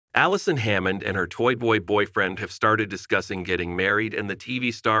Alison Hammond and her toy boy boyfriend have started discussing getting married, and the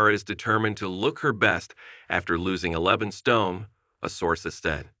TV star is determined to look her best after losing 11 stone, a source has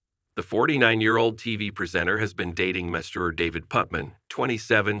said. The 49-year-old TV presenter has been dating masseur David Putman,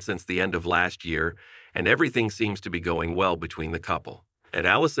 27, since the end of last year, and everything seems to be going well between the couple. And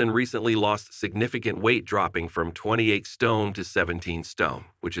Allison recently lost significant weight, dropping from 28 stone to 17 stone,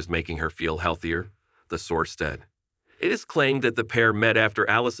 which is making her feel healthier, the source said. It is claimed that the pair met after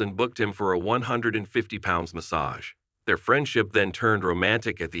Allison booked him for a 150 pounds massage. Their friendship then turned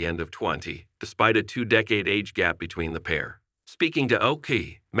romantic at the end of 20, despite a 2-decade age gap between the pair. Speaking to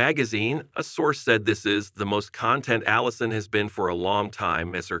OK magazine, a source said this is the most content Allison has been for a long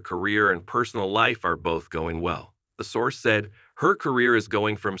time, as her career and personal life are both going well. The source said her career is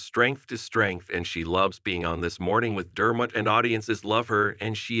going from strength to strength, and she loves being on This Morning with Dermot, and audiences love her,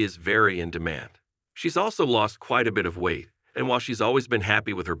 and she is very in demand. She's also lost quite a bit of weight, and while she's always been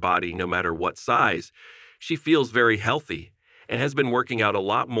happy with her body no matter what size, she feels very healthy and has been working out a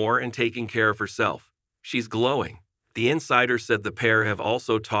lot more and taking care of herself. She's glowing. The insider said the pair have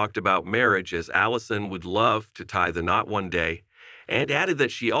also talked about marriage, as Allison would love to tie the knot one day, and added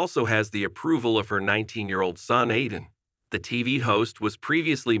that she also has the approval of her 19-year-old son, Aiden. The TV host was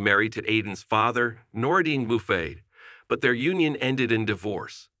previously married to Aiden's father, Noureddin Moufaid, but their union ended in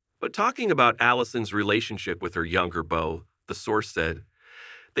divorce. But talking about Allison's relationship with her younger beau, the source said,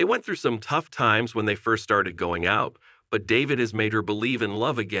 they went through some tough times when they first started going out, but David has made her believe in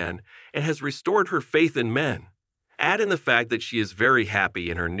love again and has restored her faith in men. Add in the fact that she is very happy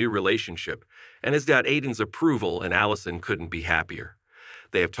in her new relationship and has got Aiden's approval, and Allison couldn't be happier.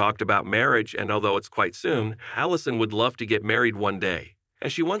 They have talked about marriage, and although it's quite soon, Allison would love to get married one day,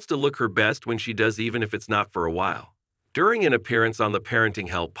 and she wants to look her best when she does, even if it's not for a while. During an appearance on the Parenting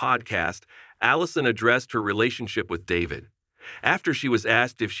Help podcast, Allison addressed her relationship with David. After she was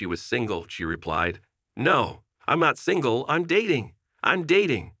asked if she was single, she replied, "No, I'm not single, I'm dating. I'm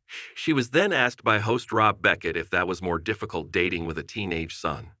dating." She was then asked by host Rob Beckett if that was more difficult, dating with a teenage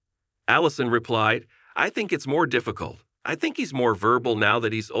son. Allison replied, "I think it's more difficult. I think he's more verbal now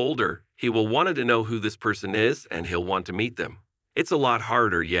that he's older. He will want to know who this person is, and he'll want to meet them. It's a lot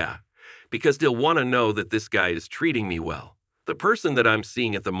harder, yeah, because he'll want to know that this guy is treating me well. The person that I'm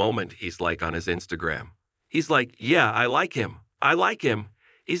seeing at the moment, he's like on his Instagram. He's like, yeah, I like him. I like him.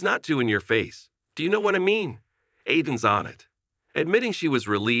 He's not too in your face. Do you know what I mean?" Aiden's on it. Admitting she was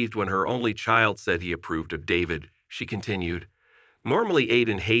relieved when her only child said he approved of David, she continued, "Normally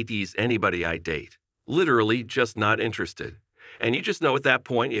Aiden hates anybody I date. Literally just not interested. And you just know at that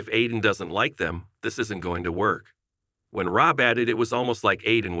point, if Aiden doesn't like them, this isn't going to work." When Rob added it was almost like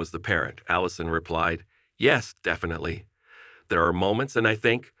Aiden was the parent, Allison replied, "Yes, definitely. There are moments and I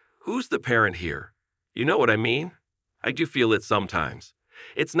think, who's the parent here? You know what I mean? I do feel it sometimes.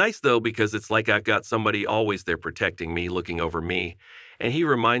 It's nice though, because it's like I've got somebody always there protecting me, looking over me, and he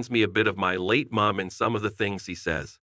reminds me a bit of my late mom in some of the things he says.